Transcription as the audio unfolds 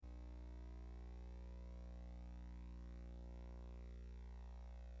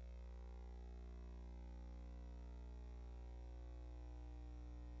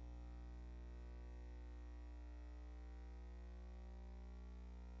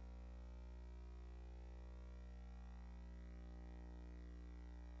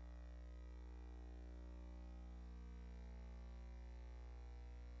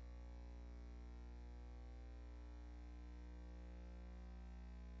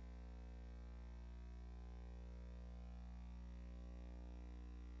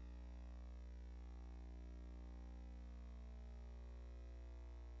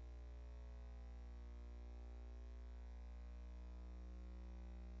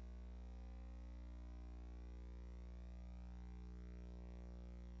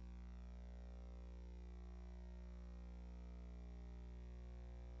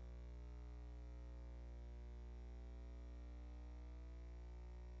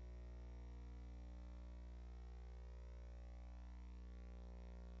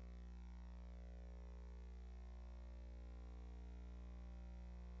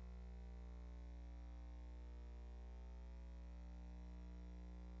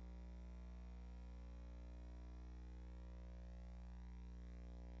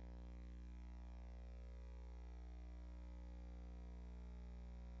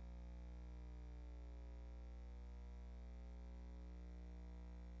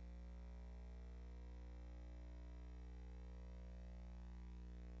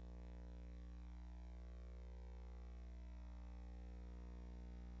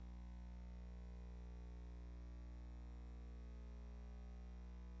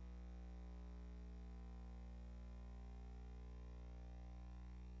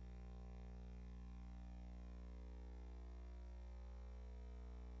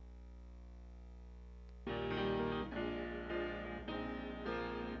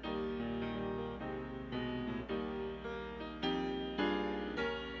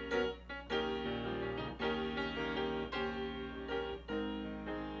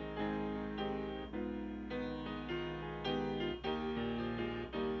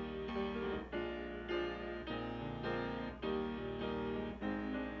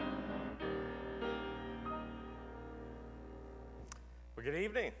Well, good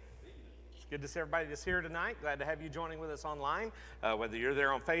evening. It's good to see everybody that's here tonight. Glad to have you joining with us online. Whether you're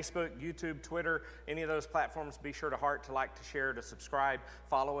there on Facebook, YouTube, Twitter, any of those platforms, be sure to heart, to like, to share, to subscribe,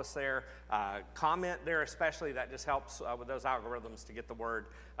 follow us there. Comment there especially. That just helps with those algorithms to get the word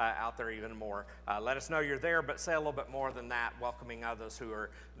out there even more. Let us know you're there, but say a little bit more than that, welcoming others who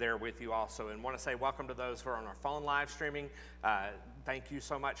are there with you also. And want to say welcome to those who are on our phone live streaming. Thank you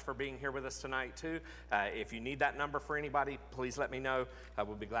so much for being here with us tonight, too. If you need that number for anybody, please let me know.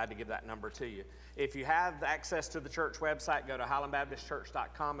 We'll be glad to give that number to you. If you have access to the church website, go to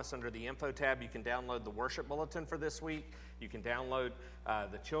highlandbaptistchurch.com. It's under the info tab. You can download the worship bulletin for this week. You can download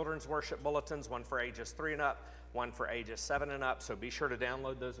the children's worship bulletins, one for ages 3 and up, one for ages 7 and up. So be sure to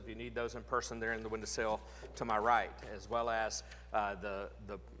download those if you need those in person. They're in the windowsill to my right, as well as the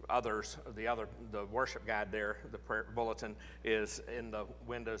worship guide there. The prayer bulletin is in the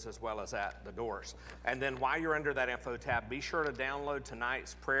windows as well as at the doors. And then while you're under that info tab, be sure to download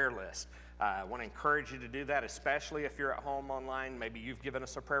tonight's prayer list. I want to encourage you to do that, especially if you're at home online. Maybe you've given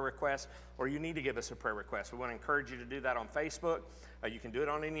us a prayer request or you need to give us a prayer request. We want to encourage you to do that on Facebook. You can do it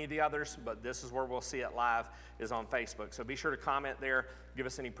on any of the others, but this is where we'll see it live, is on Facebook. So be sure to comment there. Give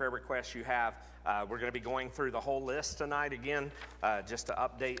us any prayer requests you have. We're going to be going through the whole list tonight again, just to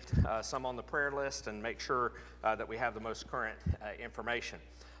update some on the prayer list and make sure that we have the most current information.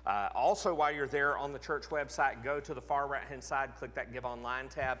 Also, while you're there on the church website, go to the far right-hand side, click that Give Online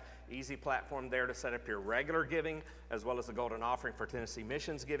tab. Easy platform there to set up your regular giving, as well as the Golden Offering for Tennessee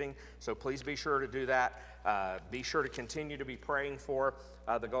Missions giving. So please be sure to do that. Be sure to continue to be praying for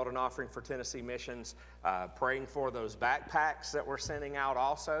the Golden Offering for Tennessee Missions, praying for those backpacks that we're sending out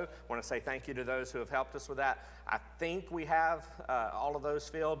also. I want to say thank you to those who have helped us with that. I think we have all of those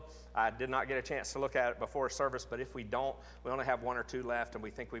filled. I did not get a chance to look at it before service, but if we don't, we only have 1 or 2 left, and we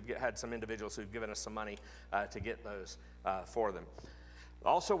think we've had some individuals who've given us some money to get those for them.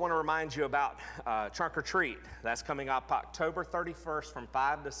 Also want to remind you about Trunk or Treat. That's coming up October 31st from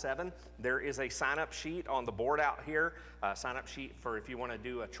 5 to 7. There is a sign-up sheet on the board out here, sign-up sheet for if you want to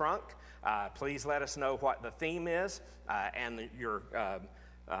do a trunk. Please let us know what the theme is and your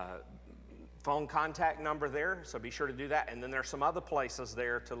phone contact number there, so be sure to do that. And then there's some other places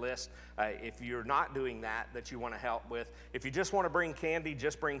there to list if you're not doing that you want to help with. If you just want to bring candy,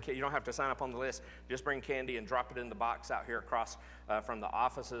 just bring candy. You don't have to sign up on the list. Just bring candy and drop it in the box out here across from the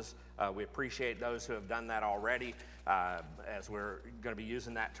offices. We appreciate those who have done that already, as we're going to be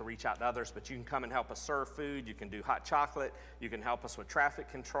using that to reach out to others. But you can come and help us serve food. You can do hot chocolate. You can help us with traffic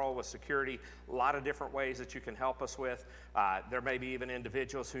control, with security. A lot of different ways that you can help us with. There may be even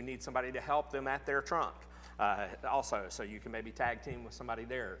individuals who need somebody to help them at their trunk also. So you can maybe tag team with somebody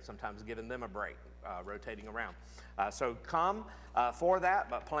there, sometimes giving them a break, rotating around. So come for that,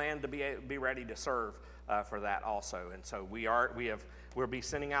 but plan to be ready to serve for that also. And so we'll be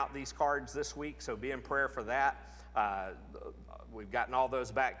sending out these cards this week, so be in prayer for that. We've gotten all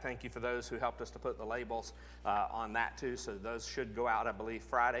those back. Thank you for those who helped us to put the labels on that too. So those should go out, I believe,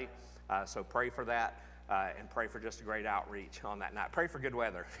 Friday. So pray for that. And pray for just a great outreach on that night. Pray for good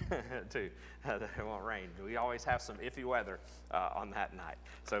weather, too, that it won't rain. We always have some iffy weather on that night.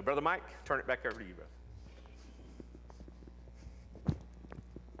 So, Brother Mike, turn it back over to you, brother.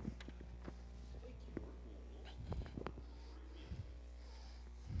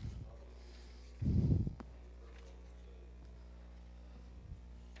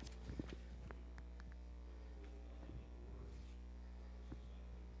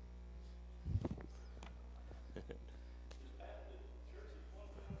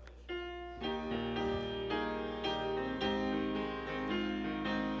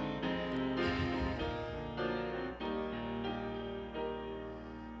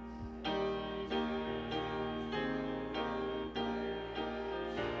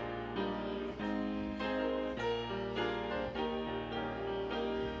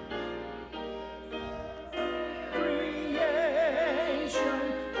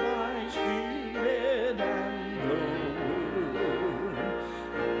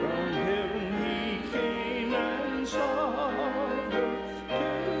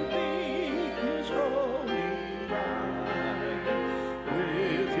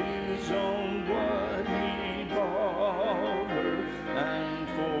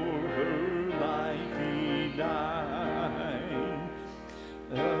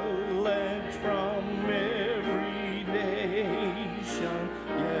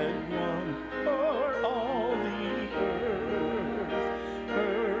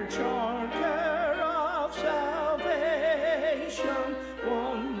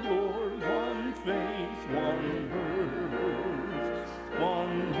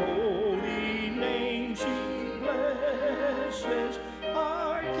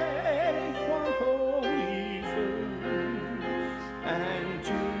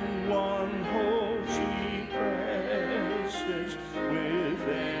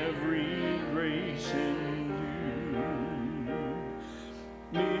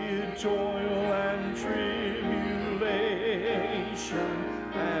 toil and tribulation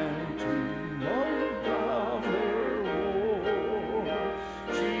and tumult of her war.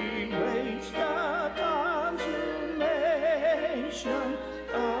 She waits the consummation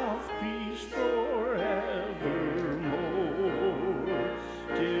of peace forevermore,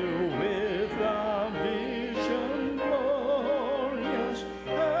 till with the vision glorious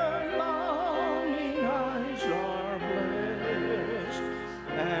her longing eyes are blessed,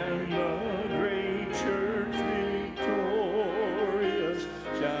 and the great church victorious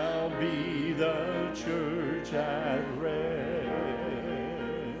shall be the church at rest.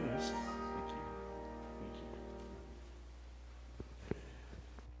 Thank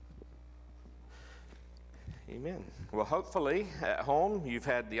you. Amen. Well, hopefully at home you've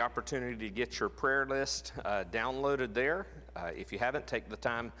had the opportunity to get your prayer list downloaded there. If you haven't, take the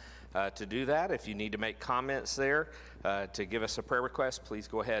time to do that. If you need to make comments there to give us a prayer request, please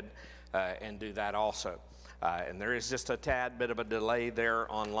go ahead and do that also. And there is just a tad bit of a delay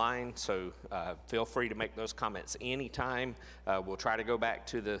there online, so feel free to make those comments anytime. We'll try to go back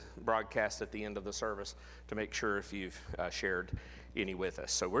to the broadcast at the end of the service to make sure if you've shared any with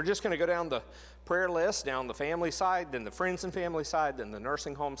us. So we're just going to go down the prayer list, down the family side, then the friends and family side, then the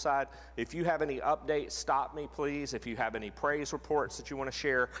nursing home side. If you have any updates, stop me, please. If you have any praise reports that you want to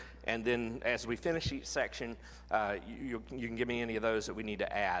share, and then as we finish each section, you can give me any of those that we need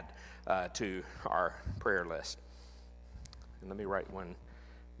to add to our prayer list. And let me write one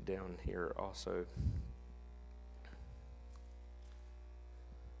down here also.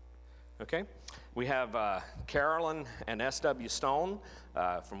 Okay, we have Carolyn and S.W. Stone.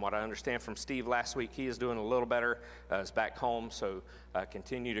 From what I understand from Steve last week, he is doing a little better. He's back home, so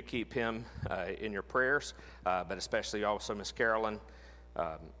continue to keep him in your prayers, but especially also Miss Carolyn.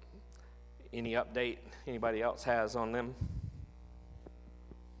 Any update anybody else has on them?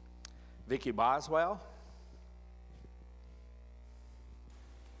 Vicki Boswell.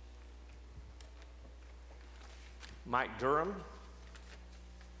 Mike Durham.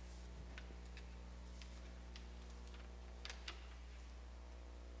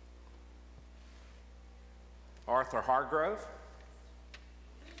 Arthur Hargrove.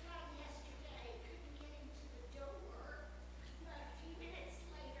 We tried yesterday, couldn't get him to the door, but a few minutes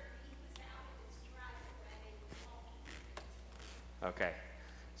later, he was out of his driveway walking. Okay,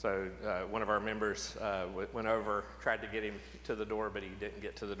 so one of our members went over, tried to get him to the door, but he didn't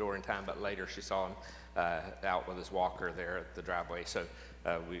get to the door in time, but later she saw him out with his walker there at the driveway, so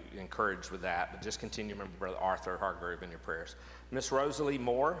we encouraged with that, but just continue to remember Brother Arthur Hargrove in your prayers. Miss Rosalie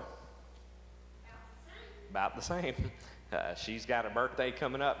Moore. About the same. She's got a birthday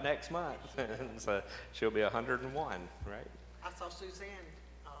coming up next month, so she'll be 101, right? I saw Suzanne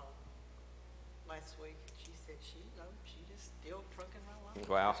last week. She said she's just still trucking right along.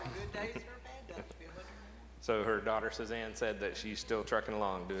 Wow. There's a good days or bad days to be 101. So her daughter Suzanne said that she's still trucking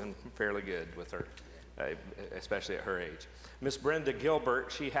along, doing fairly good with her, especially at her age. Miss Brenda Gilbert,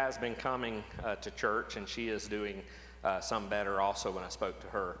 she has been coming to church, and she is doing some better also when I spoke to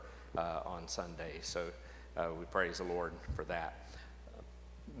her on Sunday. So we praise the Lord for that.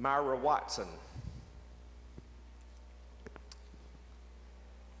 Myra Watson.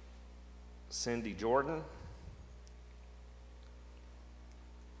 Cindy Jordan.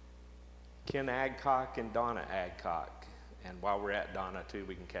 Ken Adcock and Donna Adcock. And while we're at Donna, too,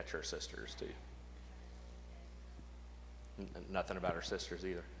 we can catch her sisters, too. Nothing about her sisters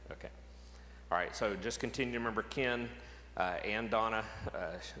either. Okay. All right, so just continue to remember Ken and Donna.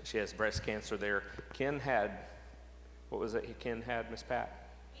 She has breast cancer there. Ken had, what was it Ken had, Miss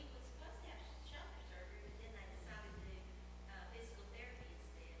Pat? He was supposed to have shoulder surgery, but then they decided to do physical therapy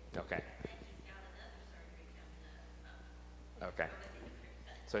instead. Okay. I think he's got another surgery coming up. Okay.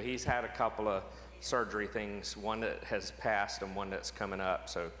 So he's had a couple of surgery things, one that has passed and one that's coming up.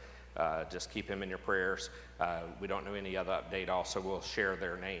 So just keep him in your prayers. We don't know any other update. Also, we'll share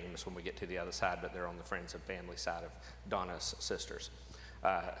their names when we get to the other side, but they're on the friends and family side of Donna's sisters.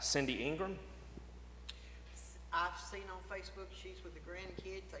 Cindy Ingram. I've seen on Facebook she's with the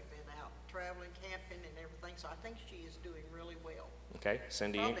grandkids. They've been out traveling, camping, and everything. So I think she is doing really well. Okay,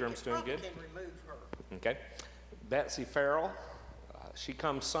 Cindy Ingram's doing good. Can remove her. Okay. Betsy Farrell. She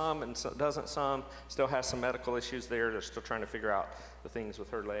comes some and doesn't some. Still has some medical issues there. They're still trying to figure out the things with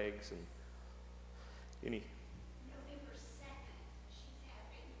her legs and any. November 2nd, she's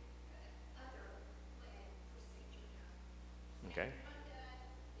having other leg procedure. Okay.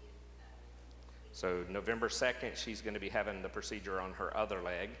 So November 2nd, she's going to be having the procedure on her other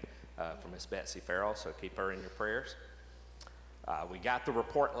leg for Miss Betsy Farrell. So keep her in your prayers. We got the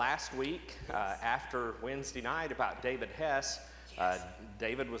report last week after Wednesday night about David Hess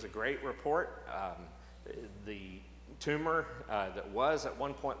David was a great report. The tumor that was at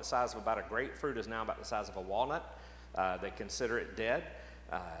one point the size of about a grapefruit is now about the size of a walnut. They consider it dead,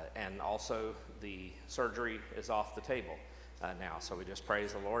 and also the surgery is off the table now. So we just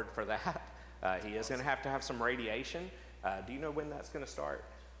praise the Lord for that. He is going to have some radiation. Do you know when that's going to start?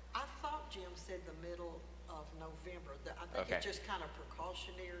 I thought Jim said the middle of November. I think Okay. it's just kind of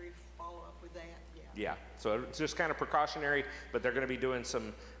precautionary follow-up with that, yeah. Yeah, so it's just kind of precautionary, but they're going to be doing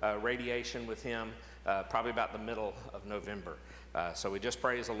some radiation with him probably about the middle of November. So we just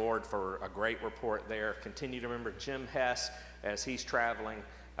praise the Lord for a great report there. Continue to remember Jim Hess as he's traveling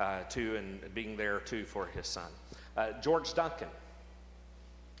to and being there too for his son. George Duncan.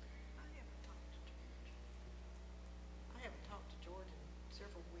 I haven't talked to George in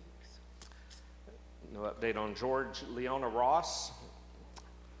several weeks. No update on George. Leona Ross.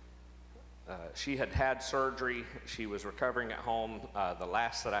 She had had surgery. She was recovering at home. The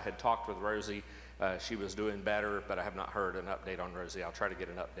last that I had talked with Rosie, she was doing better, but I have not heard an update on Rosie. I'll try to get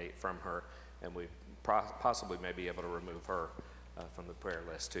an update from her, and we possibly may be able to remove her from the prayer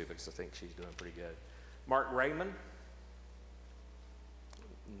list too, because I think she's doing pretty good. Mark Raymond.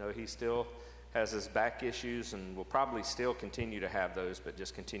 No, he still has his back issues and will probably still continue to have those, but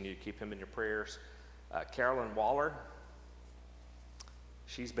just continue to keep him in your prayers. Carolyn Waller.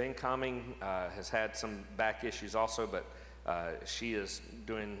 She's been coming, has had some back issues also, but she is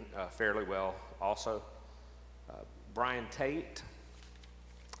doing fairly well also. Brian Tate,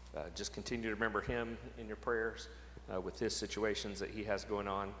 just continue to remember him in your prayers with his situations that he has going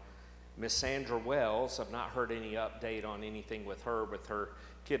on. Miss Sandra Wells, I've not heard any update on anything with her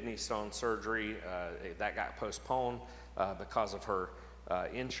kidney stone surgery. That got postponed because of her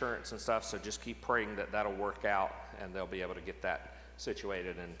insurance and stuff, so just keep praying that that'll work out and they'll be able to get that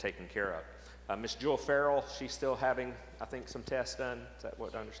situated and taken care of. Miss Jewel Farrell, she's still having, I think, some tests done. Is that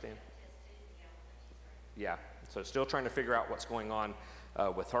what I understand? Yeah, so still trying to figure out what's going on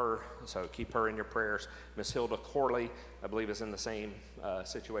with her, so keep her in your prayers. Miss Hilda Corley, I believe, is in the same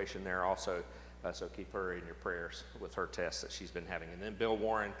situation there also, so keep her in your prayers with her tests that she's been having. And then Bill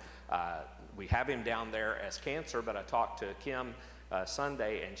Warren, we have him down there as cancer, but I talked to Kim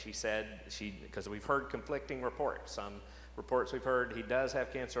Sunday, and she said, because we've heard conflicting reports. Some reports we've heard he does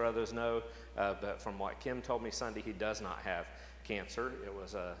have cancer, others no, but from what Kim told me Sunday, he does not have cancer. It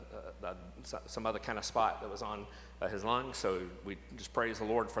was some other kind of spot that was on his lungs, so we just praise the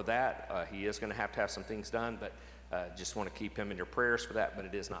Lord for that. He is going to have some things done, but just want to keep him in your prayers for that, but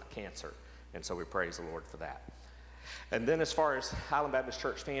it is not cancer, and so we praise the Lord for that. And then as far as Highland Baptist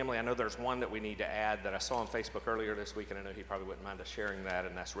Church family, I know there's one that we need to add that I saw on Facebook earlier this week, and I know he probably wouldn't mind us sharing that,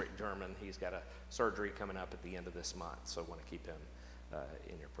 and that's Rick German. He's got a surgery coming up at the end of this month, so I want to keep him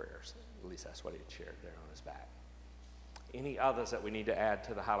in your prayers. At least that's what he had shared there on his back. Any others that we need to add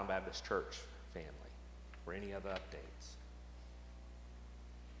to the Highland Baptist Church family, or any other updates?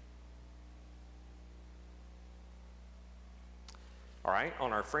 All right,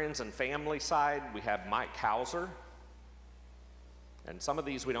 on our friends and family side, we have Mike Hauser. And some of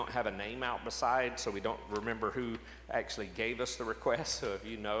these we don't have a name out beside, so we don't remember who actually gave us the request. So if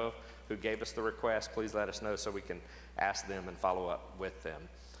you know who gave us the request, please let us know so we can ask them and follow up with them.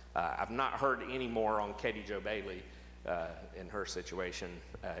 I've not heard any more on Katie Jo Bailey in her situation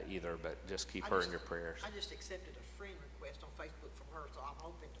either, but just keep her in your prayers. I just accepted a friend request on Facebook from her, so I'm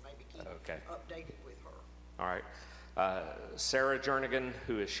hoping to maybe keep updated with her. All right. Sarah Jernigan,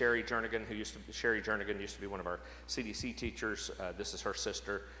 who is Sherry Jernigan, Sherry Jernigan used to be one of our CDC teachers. This is her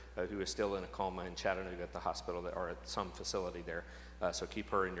sister, who is still in a coma in Chattanooga at the hospital or at some facility there. So keep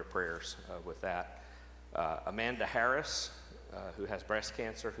her in your prayers with that. Amanda Harris, who has breast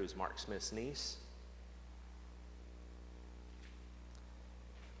cancer, who's Mark Smith's niece.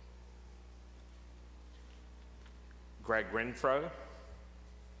 Greg Renfro,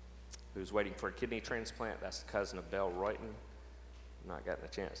 who's waiting for a kidney transplant. That's the cousin of Belle Royton. Not gotten a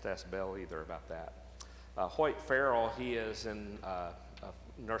chance to ask Belle either about that. Hoyt Farrell, he is in a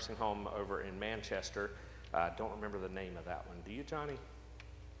nursing home over in Manchester. I don't remember the name of that one. Do you, Johnny?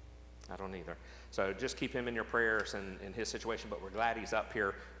 I don't either. So just keep him in your prayers and in his situation, but we're glad he's up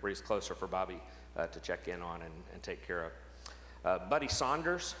here where he's closer for Bobby to check in on and take care of. Buddy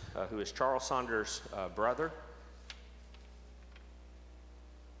Saunders, who is Charles Saunders' brother.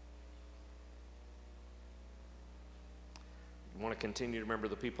 Want to continue to remember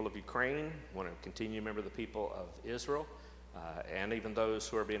the people of Ukraine, want to continue to remember the people of Israel, and even those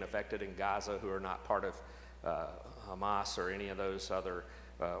who are being affected in Gaza who are not part of Hamas or any of those other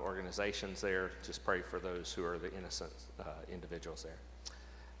organizations there. Just pray for those who are the innocent individuals there.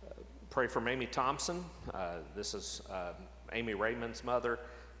 Pray for Mamie Thompson. This is Amy Raymond's mother,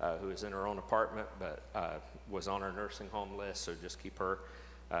 who is in her own apartment, but was on our nursing home list, so just keep her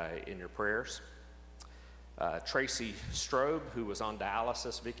in your prayers. Tracy Strobe, who was on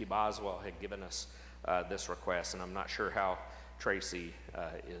dialysis, Vicky Boswell had given us this request, and I'm not sure how Tracy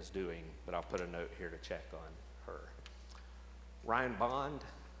is doing, but I'll put a note here to check on her. Ryan Bond.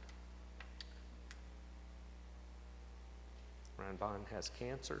 Ryan Bond has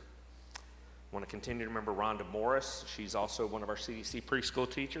cancer. I want to continue to remember Rhonda Morris. She's also one of our CDC preschool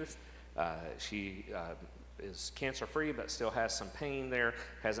teachers. She is cancer-free, but still has some pain there,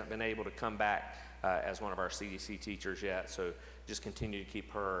 hasn't been able to come back as one of our CDC teachers yet, so just continue to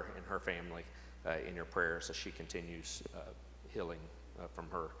keep her and her family in your prayers as she continues healing from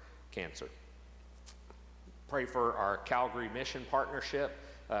her cancer. Pray for our Calgary Mission Partnership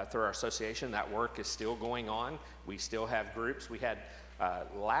through our association. That work is still going on. We still have groups. We had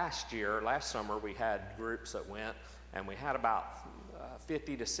last summer, we had groups that went, and we had about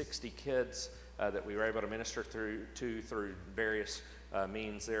 50 to 60 kids that we were able to minister through various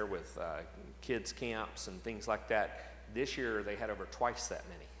means there with kids camps and things like that. This year they had over twice that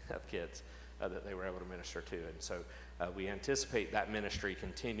many of kids that they were able to minister to, and so we anticipate that ministry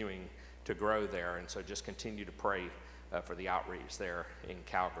continuing to grow there, and so just continue to pray for the outreach there in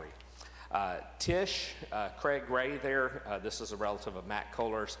Calgary. Tish, Craig Ray there, this is a relative of Matt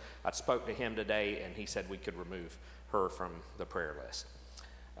Kohler's. I spoke to him today, and he said we could remove her from the prayer list.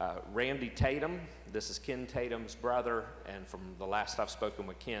 Randy Tatum, this is Ken Tatum's brother, and from the last I've spoken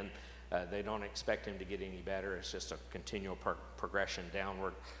with Ken, they don't expect him to get any better. It's just a continual progression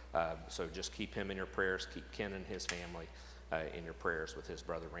downward, so just keep him in your prayers. Keep Ken and his family in your prayers with his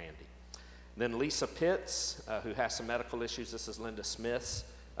brother Randy. Then Lisa Pitts, who has some medical issues. This is Linda Smith's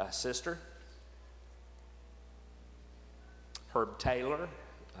sister. Herb Taylor,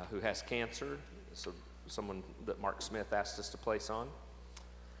 who has cancer, so someone that Mark Smith asked us to place on.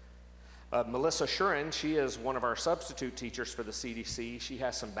 Melissa Shurin, she is one of our substitute teachers for the CDC. She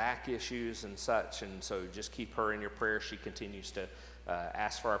has some back issues and such, and so just keep her in your prayers. She continues to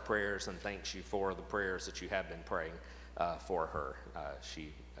ask for our prayers and thanks you for the prayers that you have been praying for her. She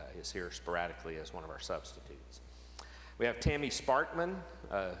is here sporadically as one of our substitutes. We have Tammy Sparkman,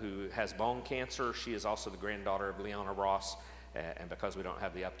 who has bone cancer. She is also the granddaughter of Leona Ross, and because we don't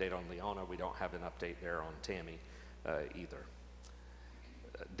have the update on Leona, we don't have an update there on Tammy either.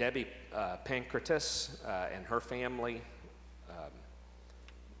 Debbie Pancratis and her family,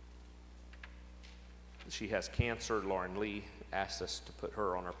 she has cancer. Lauren Lee asked us to put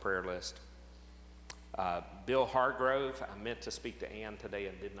her on our prayer list. Bill Hargrove, I meant to speak to Ann today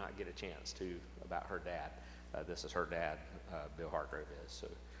and did not get a chance to about her dad. This is her dad, Bill Hargrove is, so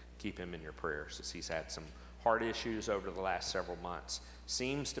keep him in your prayers as he's had some heart issues over the last several months.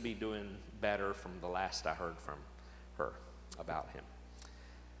 Seems to be doing better from the last I heard from her about him.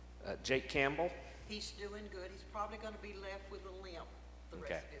 Jake Campbell. He's doing good. He's probably going to be left with a limp the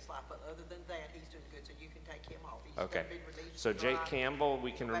rest of his life, but other than that, he's doing good, so you can take him off. He's Okay. been released So from Jake drive. Campbell,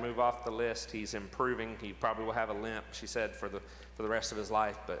 we can remove off the list. He's improving. He probably will have a limp, she said, for the rest of his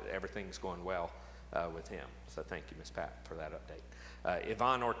life, but everything's going well with him. So thank you, Ms. Pat, for that update.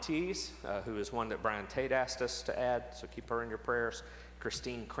 Yvonne Ortiz, who is one that Brian Tate asked us to add, so keep her in your prayers.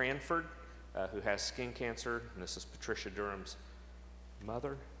 Christine Cranford, who has skin cancer, and this is Patricia Durham's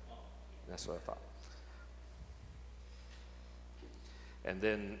mother. That's what I thought. And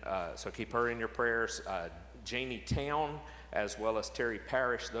then, so keep her in your prayers. Janie Town, as well as Terry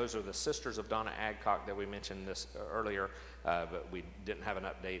Parrish, those are the sisters of Donna Adcock that we mentioned this earlier, but we didn't have an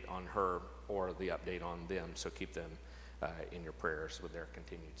update on her or the update on them, so keep them in your prayers with their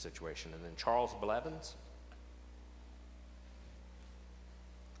continued situation. And then Charles Blevins.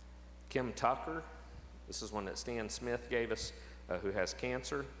 Kim Tucker, this is one that Stan Smith gave us, who has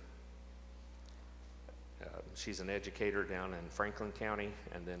cancer. She's an educator down in Franklin County.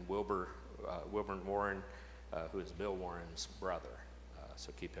 And then Wilburn Warren, who is Bill Warren's brother.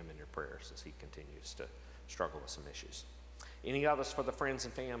 So keep him in your prayers as he continues to struggle with some issues. Any others for the friends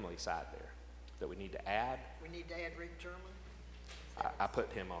and family side there that we need to add? We need to add Rick German. I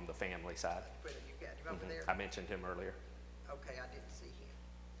put him on the family side. But you got him over there. I mentioned him earlier. Okay, I didn't see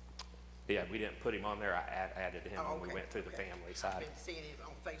him. Yeah, we didn't put him on there. I added him Oh, when we okay, went through the okay. family I've side. been seeing him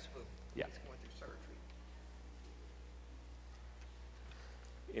on Facebook. Yeah. He's going through surgery.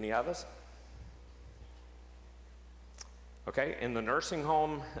 Any others? Okay, in the nursing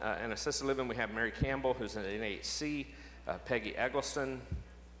home and assisted living, we have Mary Campbell, who's in NHC, Peggy Eggleston,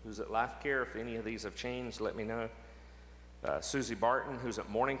 who's at Life Care. If any of these have changed, let me know. Susie Barton, who's at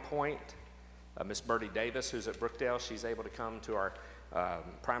Morning Point. Miss Birdie Davis, who's at Brookdale. She's able to come to our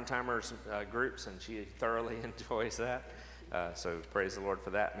Prime Timers groups, and she thoroughly enjoys that. So praise the Lord for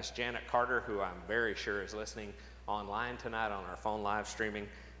that. Miss Janet Carter, who I'm very sure is listening online tonight on our phone live streaming.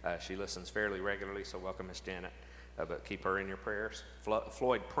 She listens fairly regularly, so welcome, Miss Janet. But keep her in your prayers.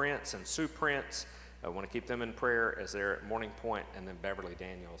 Floyd Prince and Sue Prince, I want to keep them in prayer as they're at Morning Point, and then Beverly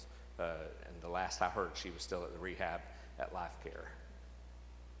Daniels. And the last I heard, she was still at the rehab at Life Care.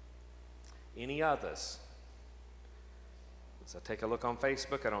 Any others? As I take a look on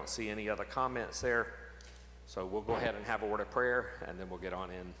Facebook, I don't see any other comments there. So we'll go ahead and have a word of prayer, and then we'll get on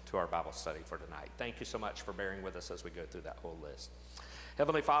into our Bible study for tonight. Thank you so much for bearing with us as we go through that whole list.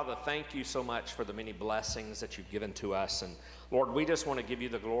 Heavenly Father, thank you so much for the many blessings that you've given to us. And Lord, we just want to give you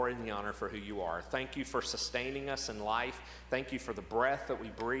the glory and the honor for who you are. Thank you for sustaining us in life. Thank you for the breath that we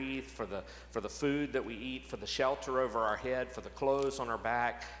breathe, for the food that we eat, for the shelter over our head, for the clothes on our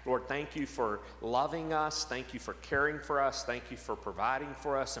back. Lord, thank you for loving us. Thank you for caring for us. Thank you for providing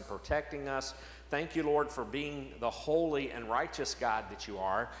for us and protecting us. Thank you, Lord, for being the holy and righteous God that you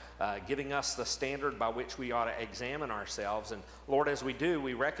are, giving us the standard by which we ought to examine ourselves. And Lord, as we do,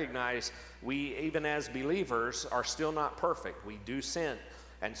 we recognize we, even as believers, are still not perfect. We do sin.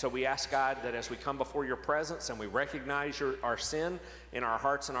 And so we ask, God, that as we come before your presence and we recognize our sin in our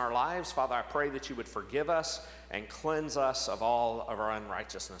hearts and our lives, Father, I pray that you would forgive us and cleanse us of all of our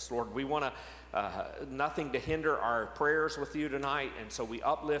unrighteousness. Lord, we want nothing to hinder our prayers with you tonight, and so we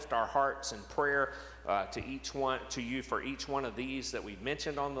uplift our hearts in prayer to you for each one of these that we've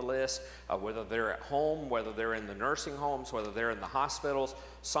mentioned on the list, whether they're at home, whether they're in the nursing homes, whether they're in the hospitals.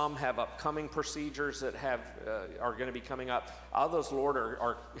 Some have upcoming procedures that are going to be coming up. Others, Lord,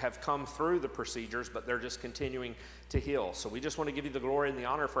 have come through the procedures, but they're just continuing to heal. So we just want to give you the glory and the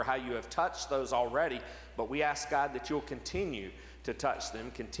honor for how you have touched those already, but we ask, God, that you'll continue to touch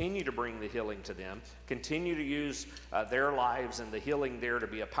them, continue to bring the healing to them, continue to use their lives and the healing there to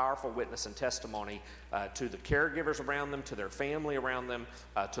be a powerful witness and testimony to the caregivers around them, to their family around them,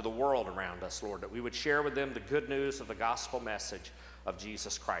 to the world around us, Lord, that we would share with them the good news of the gospel message of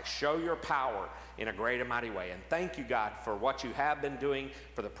Jesus Christ. Show your power in a great and mighty way. And thank you, God, for what you have been doing,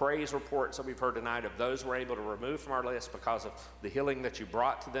 for the praise reports that we've heard tonight of those we're able to remove from our list because of the healing that you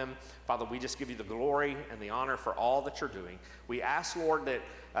brought to them. Father, we just give you the glory and the honor for all that you're doing. We ask, Lord, that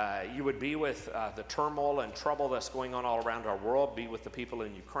you would be with the turmoil and trouble that's going on all around our world, be with the people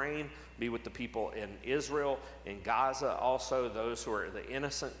in Ukraine, be with the people in Israel, in Gaza, also those who are the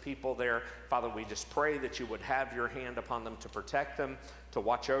innocent people there. Father, we just pray that you would have your hand upon them to protect them, to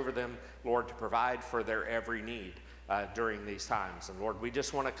watch over them, Lord, to provide for their every need during these times. And Lord, we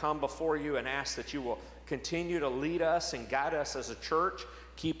just want to come before you and ask that you will continue to lead us and guide us as a church.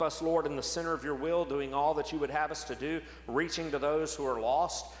 Keep us, Lord, in the center of your will, doing all that you would have us to do, reaching to those who are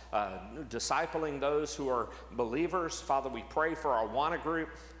lost, discipling those who are believers. Father, we pray for our Awana group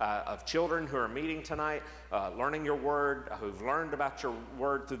of children who are meeting tonight, learning your word, who've learned about your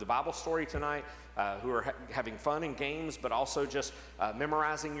word through the Bible story tonight, who are having fun and games, but also just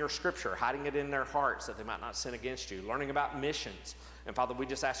memorizing your scripture, hiding it in their hearts that they might not sin against you, learning about missions. And Father, we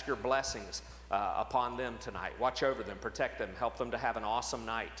just ask your blessings upon them tonight. Watch over them, protect them, help them to have an awesome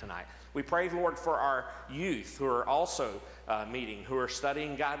night tonight. We pray, Lord, for our youth who are also meeting, who are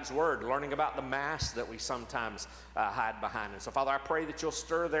studying God's word, learning about the mask that we sometimes hide behind. And so, Father, I pray that you'll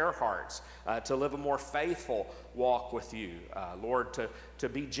stir their hearts to live a more faithful walk with you, Lord, to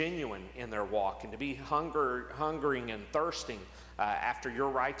be genuine in their walk and to be hungering and thirsting after your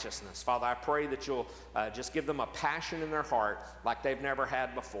righteousness. Father, I pray that you'll just give them a passion in their heart like they've never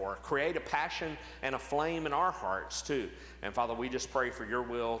had before. Create a passion and a flame in our hearts too. And Father, we just pray for your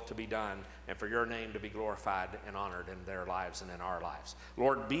will to be done and for your name to be glorified and honored in their lives and in our lives.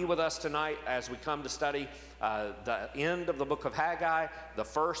 Lord, be with us tonight as we come to study the end of the book of Haggai, the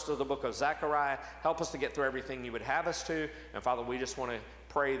first of the book of Zechariah. Help us to get through everything you would have us to. And Father, we just want to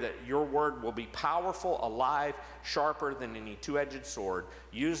pray that your word will be powerful, alive, sharper than any two-edged sword.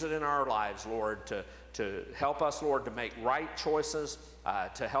 Use it in our lives, Lord, to help us, Lord, to make right choices,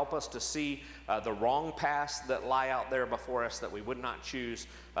 to help us to see the wrong paths that lie out there before us, that we would not choose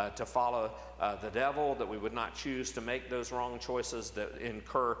to follow the devil, that we would not choose to make those wrong choices that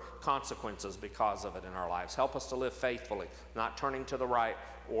incur consequences because of it in our lives. Help us to live faithfully, not turning to the right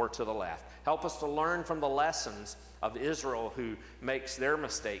or to the left. Help us to learn from the lessons of Israel, who makes their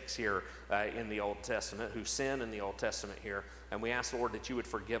mistakes here in the Old Testament, who sin in the Old Testament here. And we ask, Lord, that you would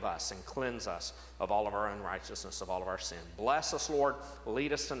forgive us and cleanse us of all of our unrighteousness, of all of our sin. Bless us, Lord.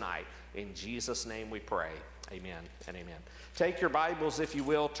 Lead us tonight. In Jesus' name we pray. Amen and amen. Take your Bibles, if you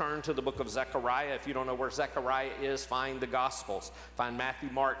will, turn to the book of Zechariah. If you don't know where Zechariah is, find the Gospels. Find Matthew,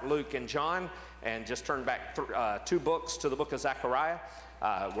 Mark, Luke, and John, and just turn back 2 books to the book of Zechariah.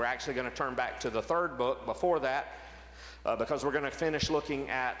 We're actually going to turn back to the 3rd book before that. because we're going to finish looking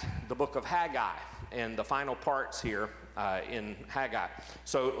at the book of Haggai and the final parts here in Haggai.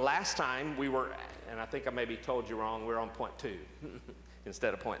 So last time we were, and I think I maybe told you wrong, we're on point 2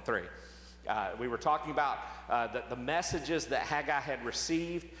 instead of point 3. We were talking about that the messages that Haggai had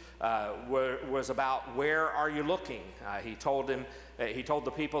received was about where are you looking. He told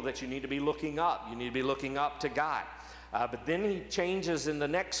the people that you need to be looking up. You need to be looking up to God. But then he changes in the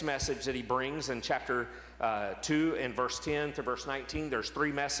next message that he brings in chapter 2 and verse 10 to verse 19. There's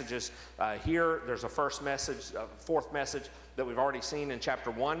 3 messages here. There's a first message, a fourth message that we've already seen in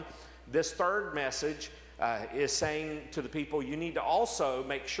chapter 1. This third message is saying to the people, you need to also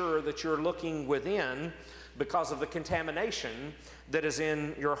make sure that you're looking within because of the contamination that is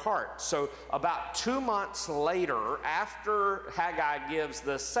in your heart. So about 2 months later, after Haggai gives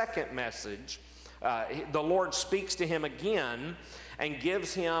the second message, the Lord speaks to him again and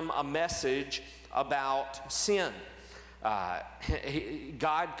gives him a message about sin.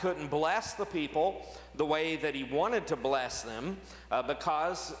 God couldn't bless the people the way that he wanted to bless them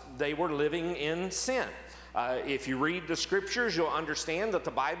because they were living in sin. If you read the scriptures, you'll understand that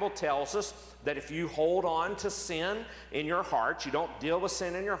the Bible tells us that if you hold on to sin in your heart, you don't deal with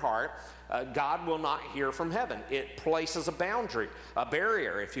sin in your heart, God will not hear from heaven. It places a boundary, a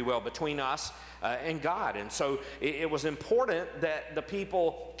barrier, if you will, between us and God. And so it was important that the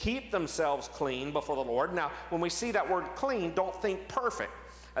people keep themselves clean before the Lord. Now, when we see that word clean, don't think perfect.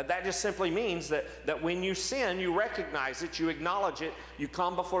 That just simply means that when you sin, you recognize it, you acknowledge it, you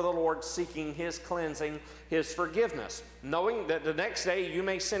come before the Lord seeking his cleansing, his forgiveness, knowing that the next day you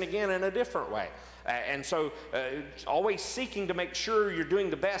may sin again in a different way. And so always seeking to make sure you're doing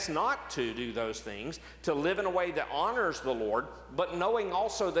the best not to do those things, to live in a way that honors the Lord, but knowing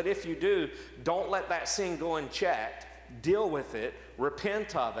also that if you do, don't let that sin go unchecked, deal with it,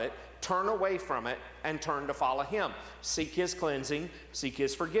 repent of it, turn away from it, and turn to follow him. Seek his cleansing, seek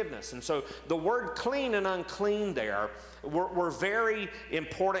his forgiveness. And so the word clean and unclean there were very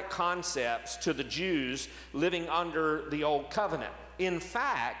important concepts to the Jews living under the Old Covenant. In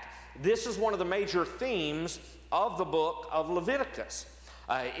fact, this is one of the major themes of the book of Leviticus.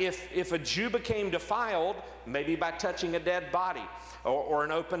 If a Jew became defiled, maybe by touching a dead body or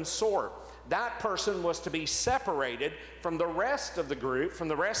an open sore, that person was to be separated from the rest of the group, from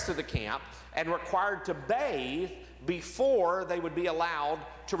the rest of the camp, and required to bathe before they would be allowed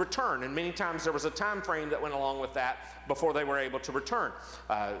to return. And many times there was a time frame that went along with that before they were able to return.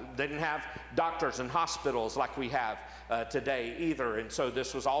 They didn't have doctors and hospitals like we have today either. And so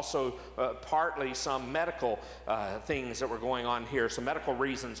this was also partly some medical things that were going on here, some medical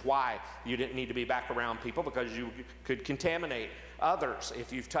reasons why you didn't need to be back around people, because you could contaminate others.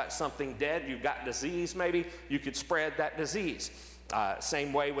 If you've touched something dead, you've got disease maybe, you could spread that disease.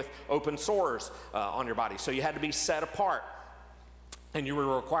 Same way with open sores on your body. So you had to be set apart, and you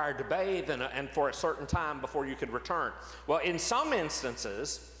were required to bathe and for a certain time before you could return. Well, in some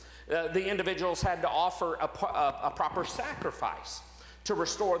instances, the individuals had to offer a proper sacrifice to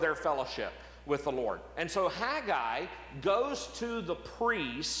restore their fellowship with the Lord. And so Haggai goes to the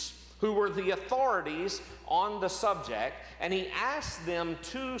priests who were the authorities on the subject, and he asks them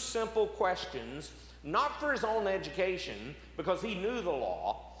 2 simple questions, not for his own education, because he knew the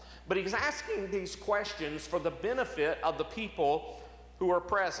law, but he's asking these questions for the benefit of the people who are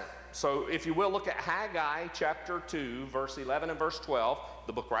present. So if you will, look at Haggai chapter 2, verse 11 and verse 12,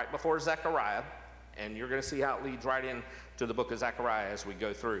 the book right before Zechariah, and you're going to see how it leads right into the book of Zechariah as we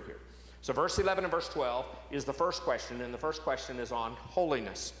go through here. So verse 11 and verse 12 is the first question, and the first question is on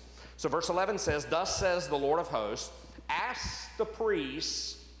holiness. So verse 11 says, "Thus says the Lord of hosts, ask the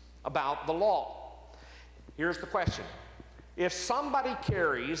priests about the law." Here's the question. If someone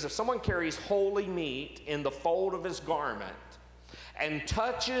carries holy meat in the fold of his garment and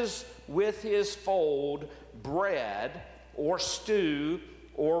touches with his fold bread or stew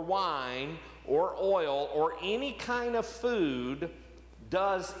or wine or oil or any kind of food,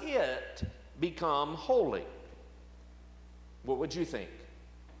 does it become holy? What would you think?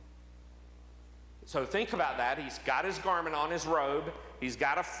 So think about that. He's got his garment on, his robe. He's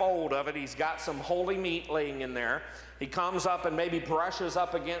got a fold of it. He's got some holy meat laying in there. He comes up and maybe brushes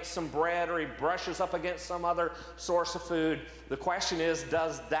up against some bread, or he brushes up against some other source of food. The question is,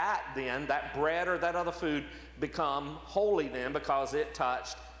 does that then, that bread or that other food, become holy then because it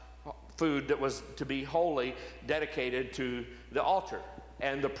touched food that was to be holy, dedicated to the altar?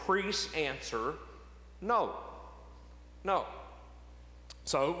 And the priests answer, no. No.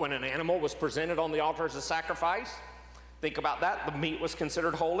 So when an animal was presented on the altar as a sacrifice, Think about that. The meat was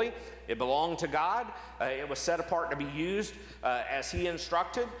considered holy. It belonged to God. It was set apart to be used as he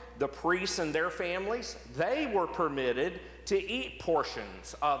instructed. The priests and their families, they were permitted to eat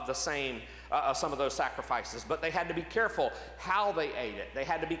portions of the same, some of those sacrifices, but they had to be careful how they ate it. They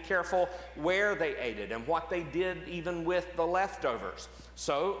had to be careful where they ate it and what they did even with the leftovers.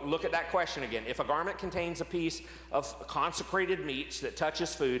 So look at that question again. If a garment contains a piece of consecrated meats that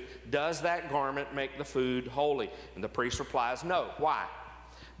touches food, does that garment make the food holy? And the priest replies, no. Why?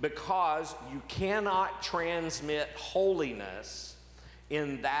 Because you cannot transmit holiness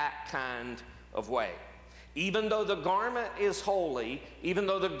in that kind of way. Even though the garment is holy, even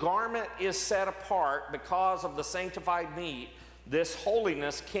though the garment is set apart because of the sanctified meat, this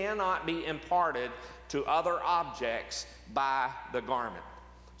holiness cannot be imparted to other objects by the garment.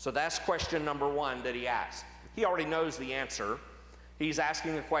 So that's question number one that he asked. He already knows the answer. He's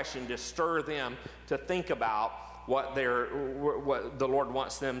asking a question to stir them to think about what the Lord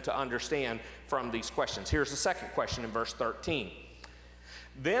wants them to understand from these questions. Here's the second question in verse 13.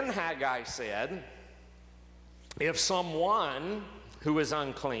 Then Haggai said, if someone who is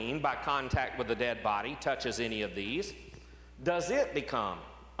unclean by contact with a dead body touches any of these, does it become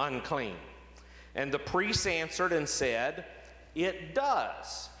unclean? And the priest answered and said, it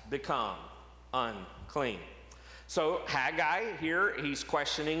does become unclean. So Haggai here, he's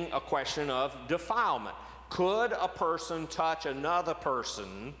questioning a question of defilement. Could a person touch another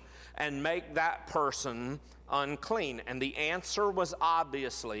person and make that person unclean? And the answer was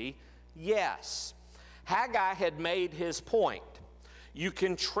obviously yes. Haggai had made his point. You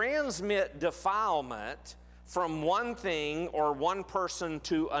can transmit defilement from one thing or one person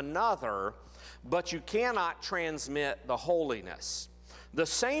to another, but you cannot transmit the holiness. The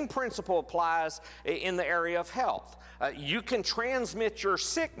same principle applies in the area of health. You can transmit your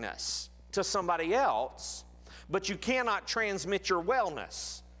sickness to somebody else, but you cannot transmit your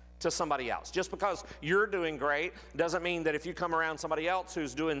wellness to somebody else. Just because you're doing great doesn't mean that if you come around somebody else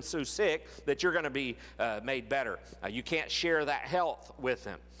who's doing so sick that you're going to be made better. You can't share that health with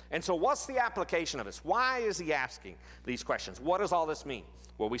them. And so what's the application of this? Why is he asking these questions? What does all this mean?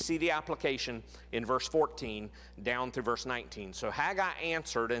 Well, we see the application in verse 14 down through verse 19. So Haggai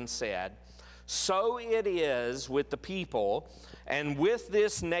answered and said, so it is with the people and with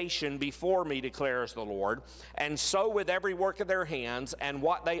this nation before me, declares the Lord, and so with every work of their hands, and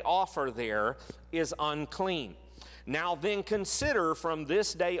what they offer there is unclean. Now then consider from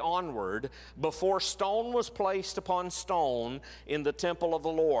this day onward, before stone was placed upon stone in the temple of the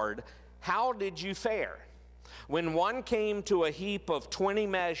Lord, how did you fare? When one came to a heap of 20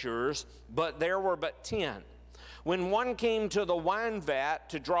 measures, but there were but 10. When one came to the wine vat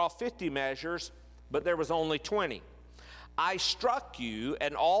to draw 50 measures, but there was only 20. I struck you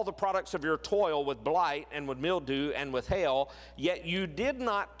and all the products of your toil with blight and with mildew and with hail, yet you did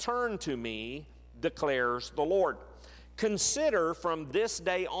not turn to me, declares the Lord. Consider from this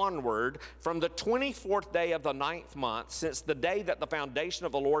day onward, from the 24th day of the 9th month, since the day that the foundation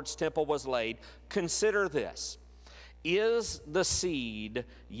of the Lord's temple was laid, consider this. Is the seed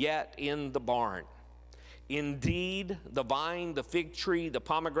yet in the barn? Indeed, the vine, the fig tree, the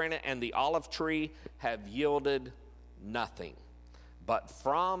pomegranate, and the olive tree have yielded nothing. But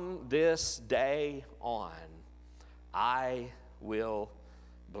from this day on, I will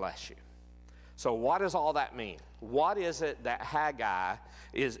bless you. So what does all that mean? What is it that Haggai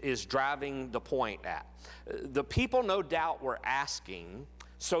is driving the point at? The people no doubt were asking,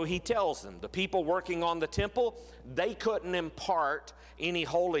 so he tells them, the people working on the temple, they couldn't impart any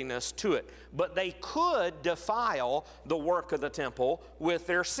holiness to it, but they could defile the work of the temple with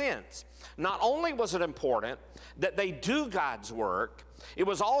their sins. Not only was it important that they do God's work, it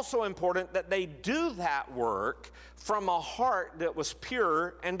was also important that they do that work from a heart that was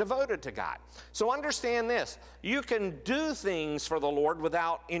pure and devoted to God. So understand this, you can do things for the Lord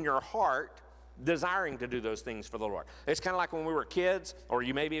without in your heart desiring to do those things for the Lord. It's kind of like when we were kids, or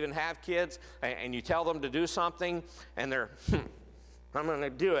you maybe even have kids, and you tell them to do something, and they're, I'm going to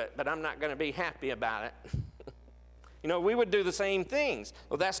do it, but I'm not going to be happy about it. You know, we would do the same things.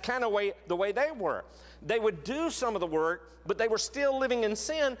 Well, that's kind of the way they were. They would do some of the work, but they were still living in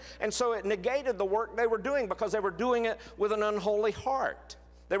sin, and so it negated the work they were doing because they were doing it with an unholy heart.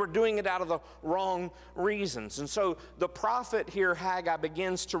 They were doing it out of the wrong reasons. And so the prophet here, Haggai,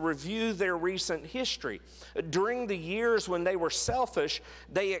 begins to review their recent history. During the years when they were selfish,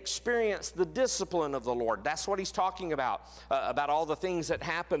 they experienced the discipline of the Lord. That's what he's talking about all the things that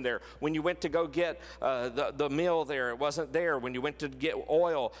happened there. When you went to go get the meal there, it wasn't there. When you went to get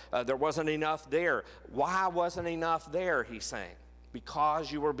oil, there wasn't enough there. Why wasn't enough there, he's saying?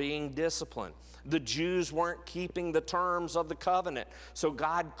 because you were being disciplined. The Jews weren't keeping the terms of the covenant, so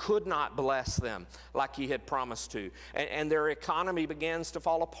God could not bless them like he had promised to. And their economy begins to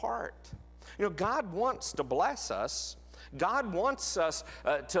fall apart. You know, God wants to bless us. God wants us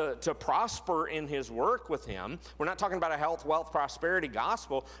to prosper in his work with him. We're not talking about a health, wealth, prosperity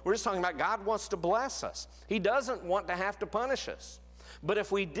gospel. We're just talking about God wants to bless us. He doesn't want to have to punish us. But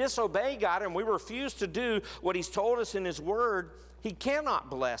if we disobey God and we refuse to do what he's told us in his word, he cannot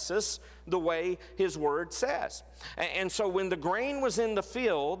bless us the way his word says. And so when the grain was in the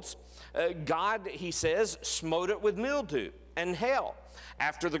fields, God, he says, smote it with mildew and hail.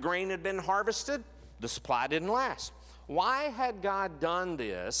 After the grain had been harvested, the supply didn't last. Why had God done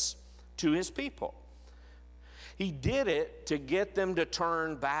this to his people? He did it to get them to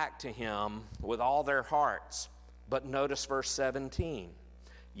turn back to him with all their hearts. But notice verse 17.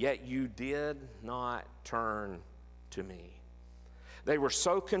 Yet you did not turn to me. They were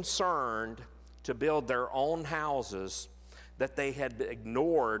so concerned to build their own houses that they had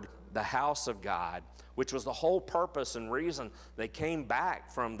ignored the house of God, which was the whole purpose and reason they came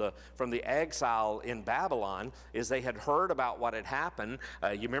back from the exile in Babylon, is they had heard about what had happened.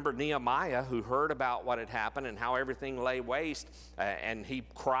 You remember Nehemiah, who heard about what had happened and how everything lay waste, and he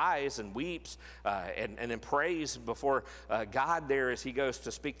cries and weeps and then prays before God there as he goes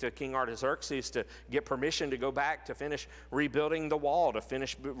to speak to King Artaxerxes to get permission to go back to finish rebuilding the wall, to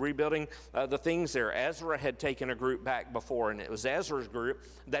finish rebuilding the things there. Ezra had taken a group back before, and it was Ezra's group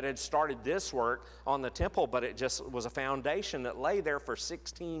that had started this work on the temple, but it just was a foundation that lay there for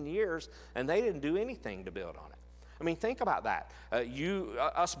 16 years, and they didn't do anything to build on it. I mean, think about that.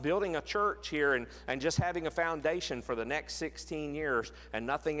 Us building a church here and just having a foundation for the next 16 years and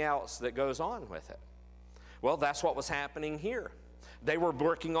nothing else that goes on with it. Well, that's what was happening here. They were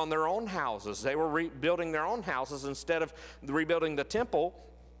working on their own houses. They were rebuilding their own houses instead of rebuilding the temple,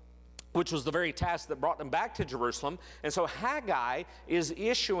 which was the very task that brought them back to Jerusalem. And so Haggai is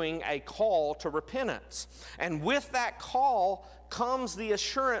issuing a call to repentance. And with that call comes the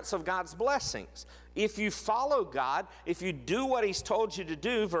assurance of God's blessings. If you follow God, if you do what he's told you to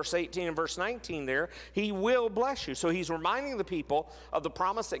do, verse 18 and verse 19 there, he will bless you. So he's reminding the people of the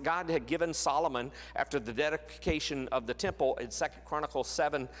promise that God had given Solomon after the dedication of the temple in 2 Chronicles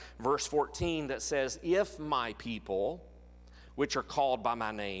 7, verse 14, that says, if my people, which are called by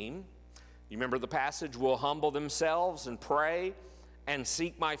my name, you remember the passage, will humble themselves and pray and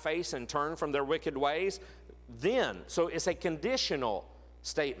seek my face and turn from their wicked ways, then, so it's a conditional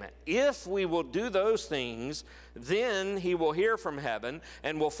statement. If we will do those things, then he will hear from heaven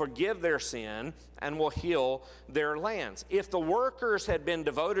and will forgive their sin and will heal their lands. If the workers had been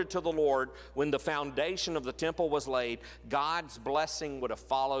devoted to the Lord when the foundation of the temple was laid, God's blessing would have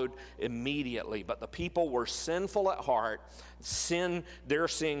followed immediately. But the people were sinful at heart. Their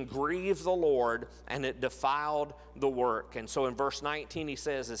sin grieved the Lord, and it defiled the work. And so in verse 19 he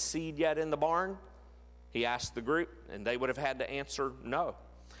says, is seed yet in the barn? He asked the group, and they would have had to answer no.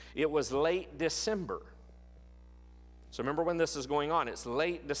 It was late December. So remember when this is going on. It's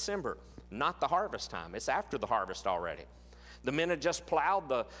late December, not the harvest time. It's after the harvest already. The men had just plowed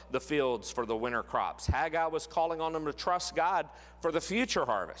the fields for the winter crops. Haggai was calling on them to trust God for the future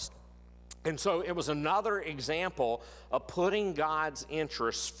harvest. And so it was another example of putting God's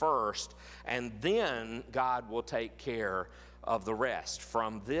interests first, and then God will take care of the rest.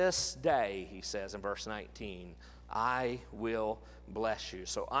 From this day, he says in verse 19, I will bless you.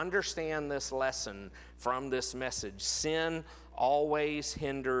 So understand this lesson from this message. Sin always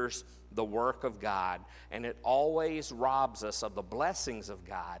hinders the work of God, and it always robs us of the blessings of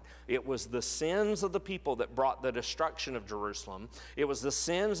God. It was the sins of the people that brought the destruction of Jerusalem. It was the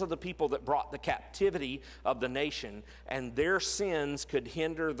sins of the people that brought the captivity of the nation, and their sins could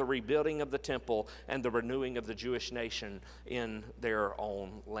hinder the rebuilding of the temple and the renewing of the Jewish nation in their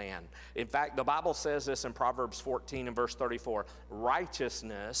own land. In fact, the Bible says this in Proverbs 14 and verse 34,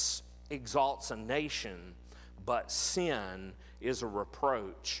 righteousness exalts a nation, but sin is a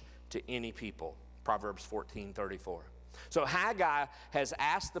reproach to any people. Proverbs 14:34. So Haggai has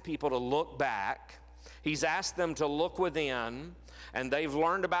asked the people to look back. He's asked them to look within, and they've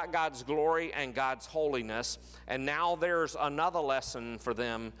learned about God's glory and God's holiness. And now there's another lesson for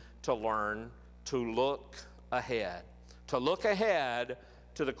them to learn, to look ahead. To look ahead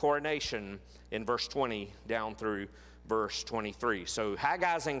to the coronation in verse 20 down through verse 23. So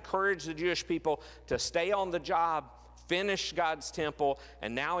Haggai's encouraged the Jewish people to stay on the job, finish God's temple,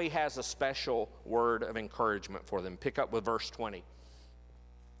 and now he has a special word of encouragement for them. Pick up with verse 20.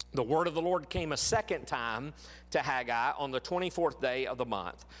 The word of the Lord came a second time to Haggai on the 24th day of the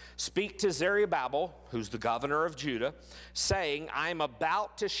month. Speak to Zerubbabel, who's the governor of Judah, saying, I am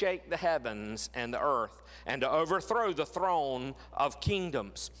about to shake the heavens and the earth, and to overthrow the throne of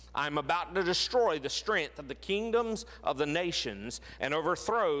kingdoms. I am about to destroy the strength of the kingdoms of the nations, and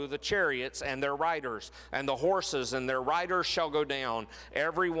overthrow the chariots and their riders, and the horses and their riders shall go down,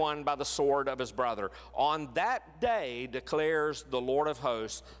 every one by the sword of his brother. On that day, declares the Lord of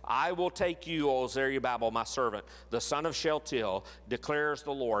hosts, I will take you, O Zerubbabel, my servant, the son of Shealtiel, declares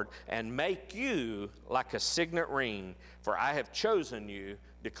the Lord, and make you like a signet ring, for I have chosen you,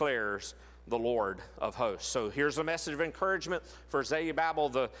 declares the Lord of hosts. So here's a message of encouragement for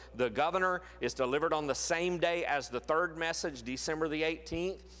Zerubbabel. The governor is delivered on the same day as the third message, December the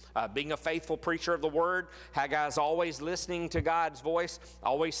 18th. Being a faithful preacher of the word, Haggai is always listening to God's voice,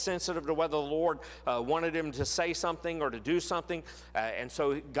 always sensitive to whether the Lord wanted him to say something or to do something. And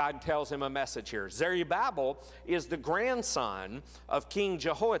so God tells him a message here. Zerubbabel is the grandson of King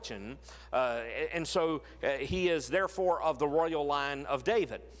Jehoiachin, and so he is therefore of the royal line of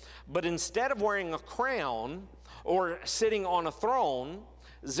David. But instead of wearing a crown or sitting on a throne,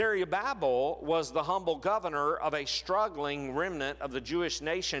 Zerubbabel was the humble governor of a struggling remnant of the Jewish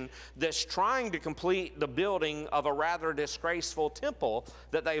nation that's trying to complete the building of a rather disgraceful temple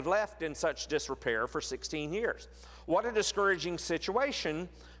that they've left in such disrepair for 16 years. What a discouraging situation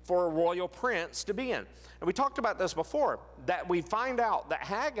for a royal prince to be in. And we talked about this before, that we find out that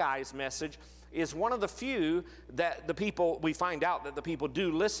Haggai's message is one of the few that we find out that the people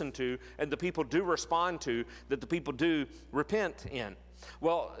do listen to, and the people do respond to, that the people do repent in.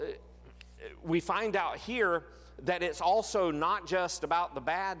 Well, we find out here that it's also not just about the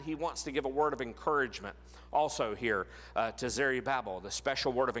bad. He wants to give a word of encouragement also here to Zerubbabel, the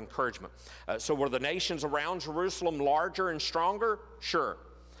special word of encouragement. So were the nations around Jerusalem larger and stronger? Sure.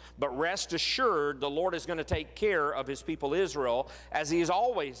 But rest assured, the Lord is going to take care of his people Israel, as he has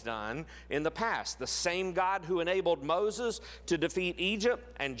always done in the past. The same God who enabled Moses to defeat Egypt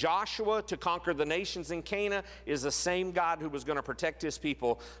and Joshua to conquer the nations in Canaan is the same God who was going to protect his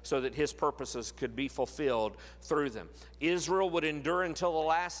people so that his purposes could be fulfilled through them. Israel would endure until the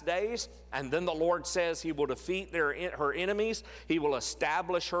last days, and then the Lord says he will defeat her enemies. He will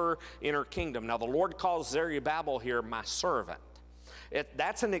establish her in her kingdom. Now, the Lord calls Zerubbabel here my servant.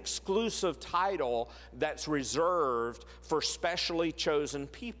 That's an exclusive title that's reserved for specially chosen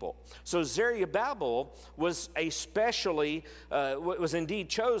people. So Zerubbabel was was indeed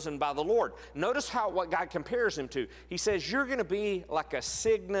chosen by the Lord. Notice what God compares him to. He says, you're going to be like a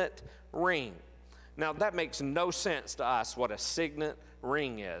signet ring. Now, that makes no sense to us what a signet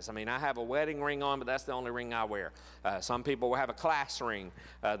ring is. I mean, I have a wedding ring on, but that's the only ring I wear. Some people will have a class ring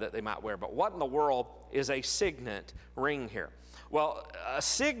that they might wear. But what in the world is a signet ring here? Well, a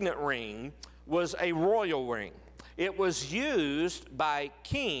signet ring was a royal ring. It was used by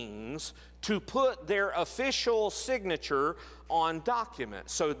kings to put their official signature on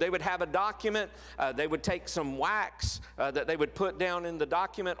documents. So they would have a document, they would take some wax that they would put down in the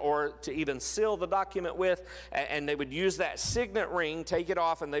document or to even seal the document with, and they would use that signet ring, take it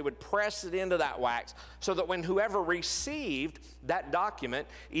off, and they would press it into that wax so that when whoever received that document,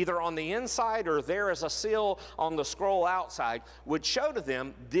 either on the inside or there as a seal on the scroll outside, would show to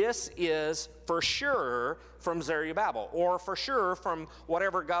them, this is for sure from Zerubbabel, or for sure from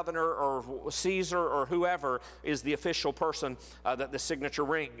whatever governor or Caesar or whoever is the official person that the signature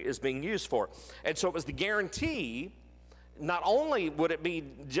ring is being used for. And so it was the guarantee. Not only would it be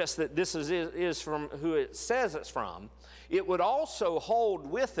just that this is from who it says it's from, it would also hold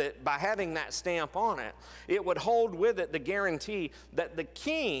with it, by having that stamp on it, it would hold with it the guarantee that the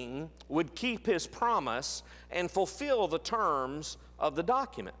king would keep his promise and fulfill the terms of the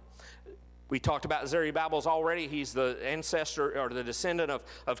document. We talked about Zerubbabel's already. He's the ancestor or the descendant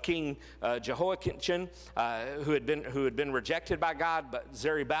of King Jehoiachin, who had been rejected by God, but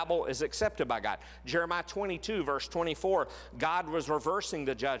Zerubbabel is accepted by God. Jeremiah 22, verse 24, God was reversing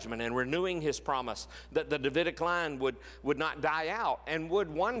the judgment and renewing his promise that the Davidic line would not die out and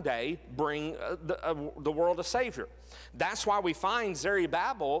would one day bring the world a Savior. That's why we find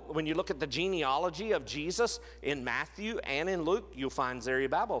Zerubbabel, when you look at the genealogy of Jesus in Matthew and in Luke, you'll find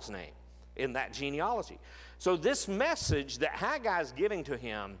Zerubbabel's name in that genealogy. So this message that Haggai is giving to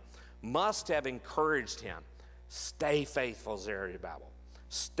him must have encouraged him. Stay faithful, Zerubbabel.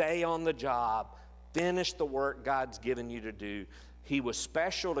 Stay on the job. Finish the work God's given you to do. He was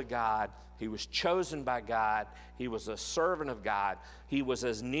special to God. He was chosen by God. He was a servant of God. He was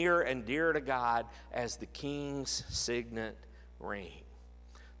as near and dear to God as the king's signet ring.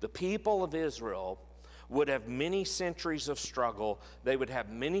 The people of Israel would have many centuries of struggle. They would have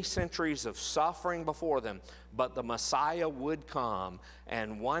many centuries of suffering before them, but the Messiah would come,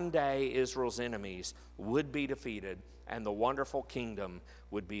 and one day Israel's enemies would be defeated, and the wonderful kingdom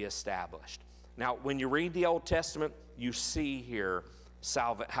would be established. Now, when you read the Old Testament, you see here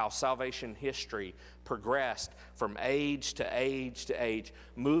how salvation history progressed from age to age to age,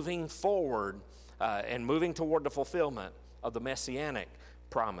 moving forward and moving toward the fulfillment of the Messianic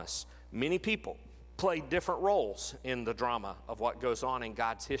promise. Many people played different roles in the drama of what goes on in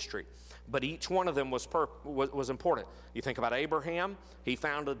God's history, but each one of them was important. You think about Abraham, he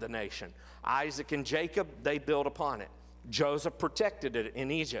founded the nation. Isaac and Jacob, they built upon it. Joseph protected it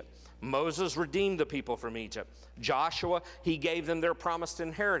in Egypt. Moses redeemed the people from Egypt. Joshua, he gave them their promised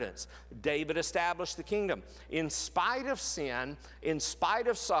inheritance. David established the kingdom. In spite of sin, in spite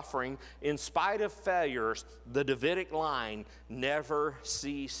of suffering, in spite of failures, the Davidic line never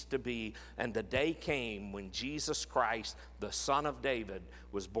ceased to be. And the day came when Jesus Christ, the Son of David,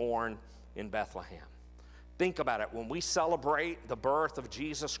 was born in Bethlehem. Think about it. When we celebrate the birth of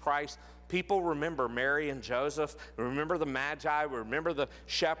Jesus Christ, people remember Mary and Joseph, remember the Magi, remember the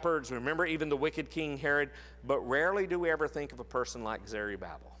shepherds, remember even the wicked King Herod, but rarely do we ever think of a person like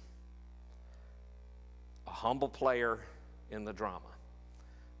Zerubbabel, a humble player in the drama,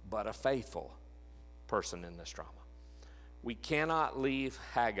 but a faithful person in this drama. We cannot leave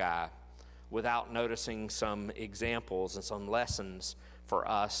Haggai without noticing some examples and some lessons for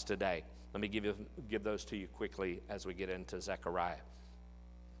us today. Let me give those to you quickly as we get into Zechariah.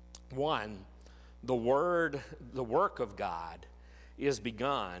 One, the work of God is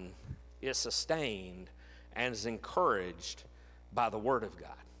begun, is sustained, and is encouraged by the Word of God.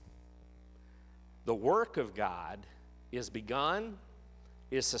 The work of God is begun,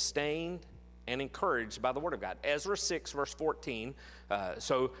 is sustained, and encouraged by the Word of God. Ezra 6, verse 14,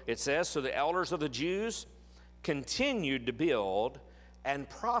 so it says, so the elders of the Jews continued to build and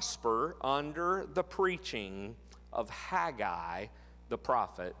prosper under the preaching of Haggai the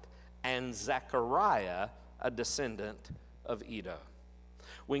prophet and Zechariah, a descendant of Iddo.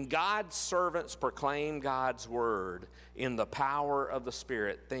 When God's servants proclaim God's word in the power of the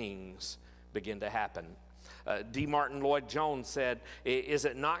Spirit, things begin to happen. D. Martin Lloyd-Jones said, is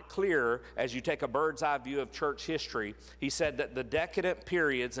it not clear as you take a bird's eye view of church history? He said that the decadent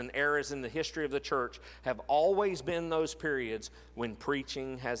periods and eras in the history of the church have always been those periods when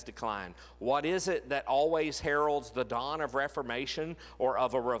preaching has declined. What is it that always heralds the dawn of Reformation or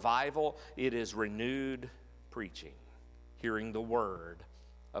of a revival? It is renewed preaching, hearing the word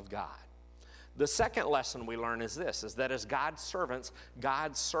of God. The second lesson we learn is this, is that as God's servants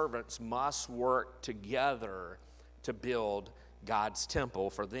must work together to build God's temple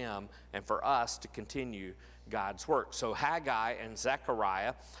for them and for us to continue God's work. So Haggai and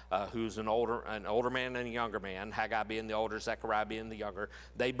Zechariah, who's an older man and a younger man, Haggai being the older, Zechariah being the younger,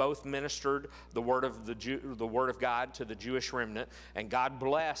 they both ministered the word of God to the Jewish remnant, and God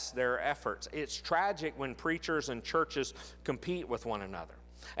blessed their efforts. It's tragic when preachers and churches compete with one another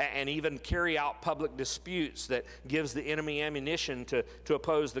and even carry out public disputes that gives the enemy ammunition to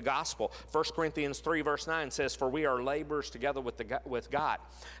oppose the gospel. 1 Corinthians 3 verse 9 says, for we are laborers together with God.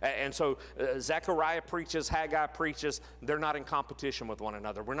 And so Zechariah preaches, Haggai preaches. They're not in competition with one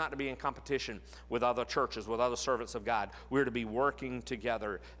another. We're not to be in competition with other churches, with other servants of God. We're to be working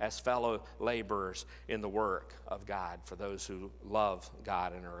together as fellow laborers in the work of God for those who love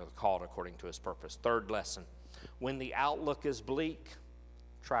God and are called according to his purpose. Third lesson, when the outlook is bleak,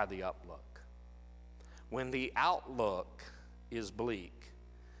 try the outlook. When the outlook is bleak,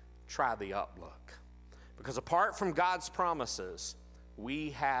 try the outlook. Because apart from God's promises,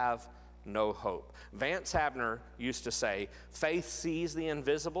 we have no hope. Vance Havner used to say, faith sees the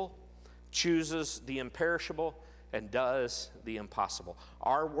invisible, chooses the imperishable, and does the impossible.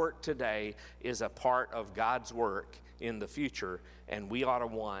 Our work today is a part of God's work in the future, and we ought to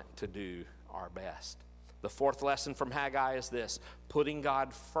want to do our best. The fourth lesson from Haggai is this: putting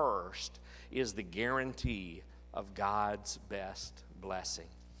God first is the guarantee of God's best blessing.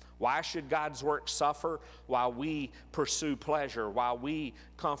 Why should God's work suffer while we pursue pleasure, while we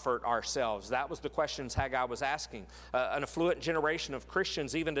comfort ourselves? That was the questions Haggai was asking. An affluent generation of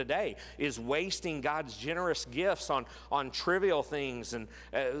Christians even today is wasting God's generous gifts on trivial things, and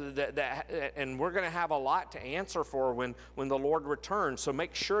we're going to have a lot to answer for when the Lord returns. So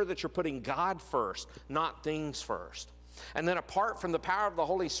make sure that you're putting God first, not things first. And then apart from the power of the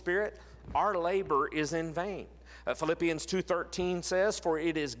Holy Spirit, our labor is in vain. Philippians 2:13 says, "For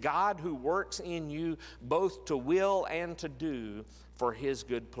it is God who works in you both to will and to do for his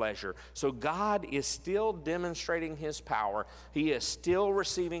good pleasure." So God is still demonstrating his power. He is still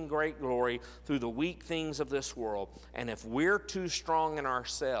receiving great glory through the weak things of this world. And if we're too strong in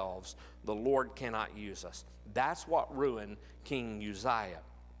ourselves, the Lord cannot use us. That's what ruined King Uzziah.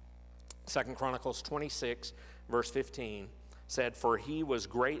 2 Chronicles 26, verse 15 said, "For he was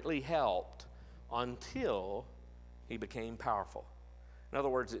greatly helped until he became powerful." In other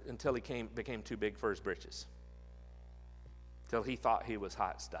words, until he became too big for his britches. Till he thought he was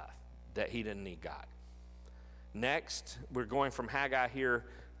hot stuff, that he didn't need God. Next, we're going from Haggai here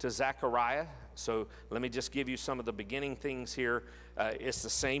to Zechariah. So let me just give you some of the beginning things here. It's the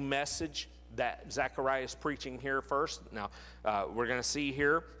same message that Zechariah is preaching here first. Now, we're going to see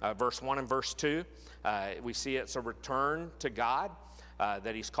here, verse 1 and verse 2. We see it's a return to God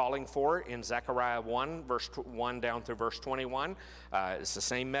that he's calling for in Zechariah 1, verse 1 down through verse 21. It's the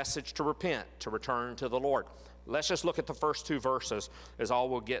same message to repent, to return to the Lord. Let's just look at the first two verses is all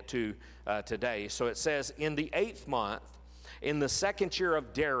we'll get to today. So it says, "In the 8th month, in the 2nd year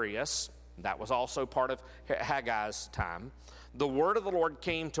of Darius," that was also part of Haggai's time, "the word of the Lord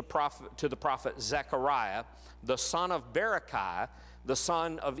came to the prophet Zechariah, the son of Berechiah, the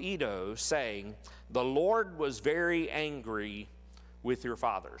son of Iddo, saying, the Lord was very angry with your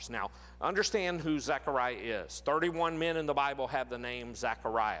fathers." Now, understand who Zechariah is. 31 men in the Bible have the name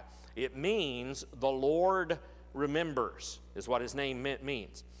Zechariah. It means the Lord remembers, is what his name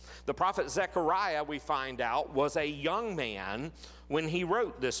means. The prophet Zechariah, we find out, was a young man when he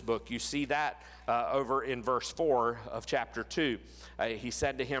wrote this book. You see that over in verse 4 of chapter 2. He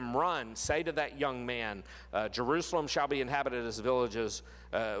said to him, "Run, say to that young man, Jerusalem shall be inhabited as villages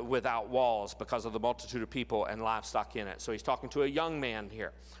without walls because of the multitude of people and livestock in it." So he's talking to a young man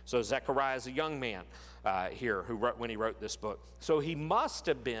here. So Zechariah is a young man here when he wrote this book. So he must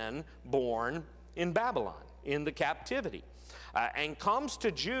have been born in Babylon, in the captivity. And comes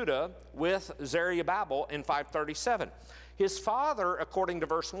to Judah with Zerubbabel in 537. His father, according to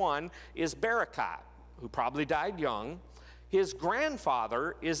verse 1, is Berechiah, who probably died young. His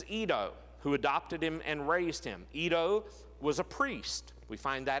grandfather is Iddo, who adopted him and raised him. Iddo was a priest. We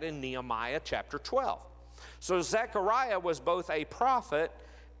find that in Nehemiah chapter 12. So Zechariah was both a prophet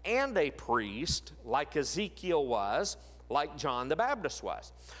and a priest, like Ezekiel was, like John the Baptist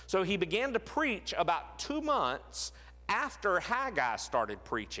was. So he began to preach about 2 months after Haggai started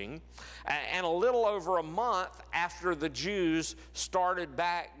preaching, and a little over a month after the Jews started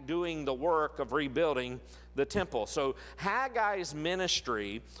back doing the work of rebuilding the temple. So Haggai's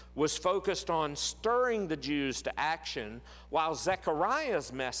ministry was focused on stirring the Jews to action, while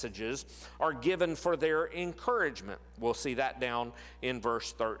Zechariah's messages are given for their encouragement. We'll see that down in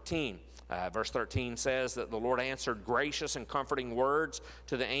verse 13. Verse 13 says that the Lord answered gracious and comforting words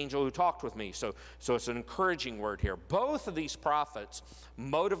to the angel who talked with me. So it's an encouraging word here. Both of these prophets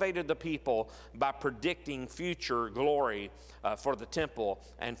motivated the people by predicting future glory for the temple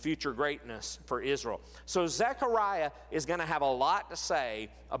and future greatness for Israel. So Zechariah is going to have a lot to say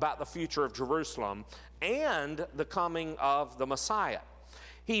about the future of Jerusalem and the coming of the Messiah.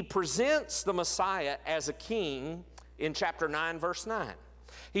 He presents the Messiah as a king in chapter 9, verse 9.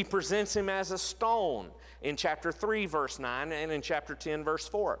 He presents him as a stone in chapter 3, verse 9, and in chapter 10, verse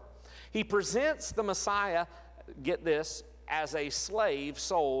 4. He presents the Messiah, get this, as a slave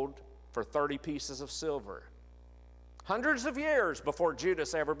sold for 30 pieces of silver. Hundreds of years before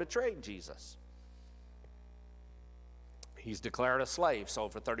Judas ever betrayed Jesus. He's declared a slave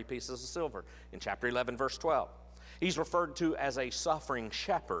sold for 30 pieces of silver in chapter 11, verse 12. He's referred to as a suffering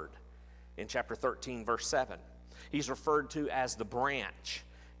shepherd in chapter 13, verse 7. He's referred to as the branch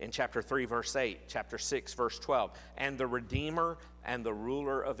in chapter 3, verse 8, chapter 6, verse 12, and the Redeemer and the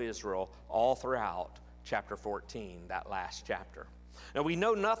ruler of Israel all throughout chapter 14, that last chapter. Now, we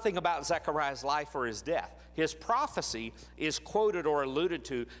know nothing about Zechariah's life or his death. His prophecy is quoted or alluded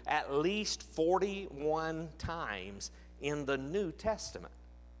to at least 41 times in the New Testament.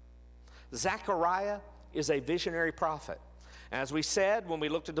 Zechariah is a visionary prophet. As we said when we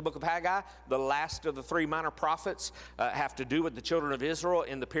looked at the book of Haggai, the last of the 3 minor prophets have to do with the children of Israel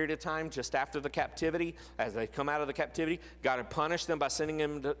in the period of time just after the captivity. As they come out of the captivity, God had punished them by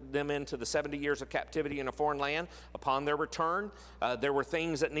sending them into the 70 years of captivity in a foreign land. Upon their return, there were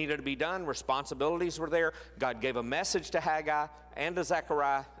things that needed to be done. Responsibilities were there. God gave a message to Haggai and to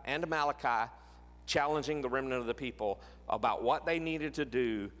Zechariah and to Malachi, challenging the remnant of the people about what they needed to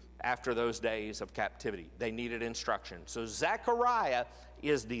do after those days of captivity. They needed instruction. So Zechariah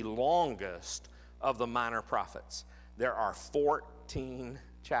is the longest of the minor prophets. There are 14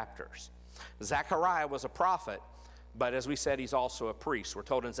 chapters. Zechariah was a prophet But as we said, he's also a priest. We're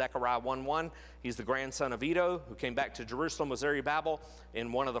told in Zechariah 1:1, he's the grandson of Iddo, who came back to Jerusalem with Zerubbabel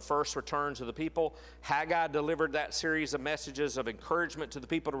in one of the first returns of the people. Haggai delivered that series of messages of encouragement to the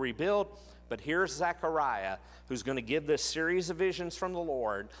people to rebuild. But here's Zechariah, who's going to give this series of visions from the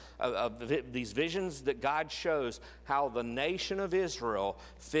Lord, these visions that God shows how the nation of Israel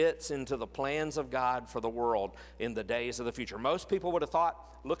fits into the plans of God for the world in the days of the future. Most people would have thought,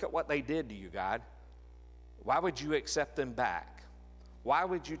 look at what they did to you, God. Why would you accept them back? Why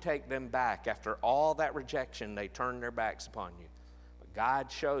would you take them back after all that rejection? They turned their backs upon you. But God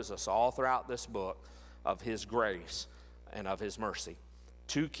shows us all throughout this book of his grace and of his mercy.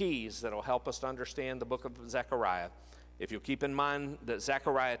 Two keys that will help us to understand the book of Zechariah. If you'll keep in mind that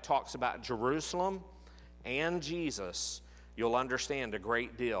Zechariah talks about Jerusalem and Jesus, you'll understand a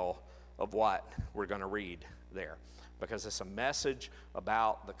great deal of what we're going to read there, because it's a message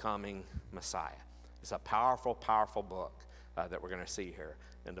about the coming Messiah. It's a powerful, powerful book that we're going to see here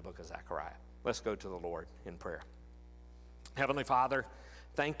in the book of Zechariah. Let's go to the Lord in prayer. Heavenly Father,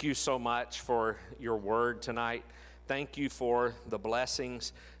 thank you so much for your word tonight. Thank you for the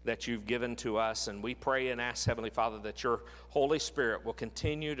blessings that you've given to us. And we pray and ask, Heavenly Father, that your Holy Spirit will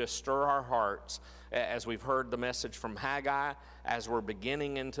continue to stir our hearts as we've heard the message from Haggai, as we're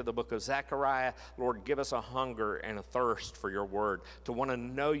beginning into the book of Zechariah. Lord, give us a hunger and a thirst for your word, to want to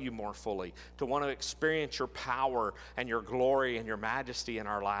know you more fully, to want to experience your power and your glory and your majesty in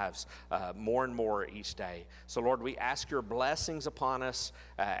our lives more and more each day. So, Lord, we ask your blessings upon us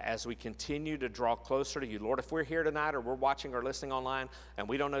as we continue to draw closer to you. Lord, if we're here tonight or we're watching or listening online and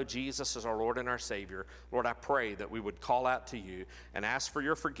we don't know Jesus as our Lord and our Savior, Lord, I pray that we would call out to you and ask for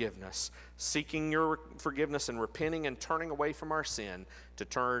your forgiveness, seeking your forgiveness and repenting and turning away from our sin to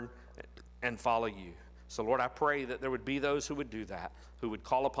turn and follow you. So, Lord, I pray that there would be those who would do that, who would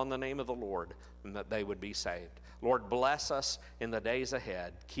call upon the name of the Lord, and that they would be saved. Lord, bless us in the days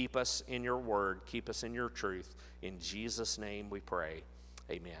ahead. Keep us in your word. Keep us in your truth. In Jesus' name we pray.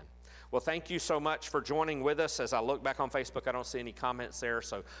 Amen. Well, thank you so much for joining with us. As I look back on Facebook, I don't see any comments there.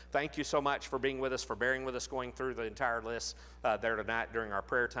 So thank you so much for being with us, for bearing with us going through the entire list there tonight during our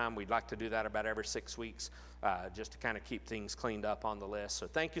prayer time. We'd like to do that about every 6 weeks just to kind of keep things cleaned up on the list. So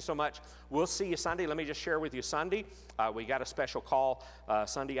thank you so much. We'll see you Sunday. Let me just share with you Sunday. We got a special call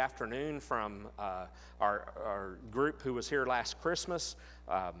Sunday afternoon from our group who was here last Christmas,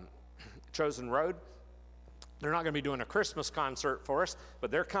 Chosen Road. They're not going to be doing a Christmas concert for us,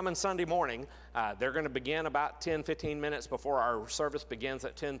 but they're coming Sunday morning. They're going to begin about 10, 15 minutes before our service begins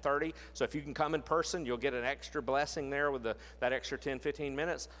at 10:30. So if you can come in person, you'll get an extra blessing there with that extra 10, 15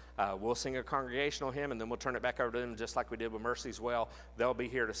 minutes. We'll sing a congregational hymn, and then we'll turn it back over to them just like we did with Mercy's Well. They'll be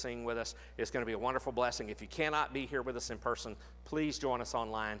here to sing with us. It's going to be a wonderful blessing. If you cannot be here with us in person, please join us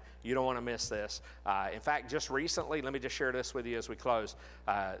online. You don't want to miss this. In fact, just recently, let me just share this with you as we close.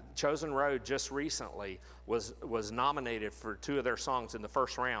 Chosen Road just recently was nominated for 2 of their songs in the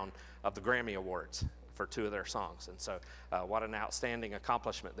first round of the Grammy Awards for 2 of their songs. And so what an outstanding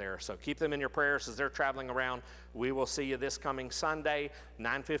accomplishment there. So keep them in your prayers as they're traveling around. We will see you this coming Sunday,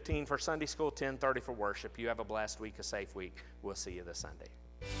 9:15 for Sunday school, 10:30 for worship. You have a blessed week, a safe week. We'll see you this Sunday.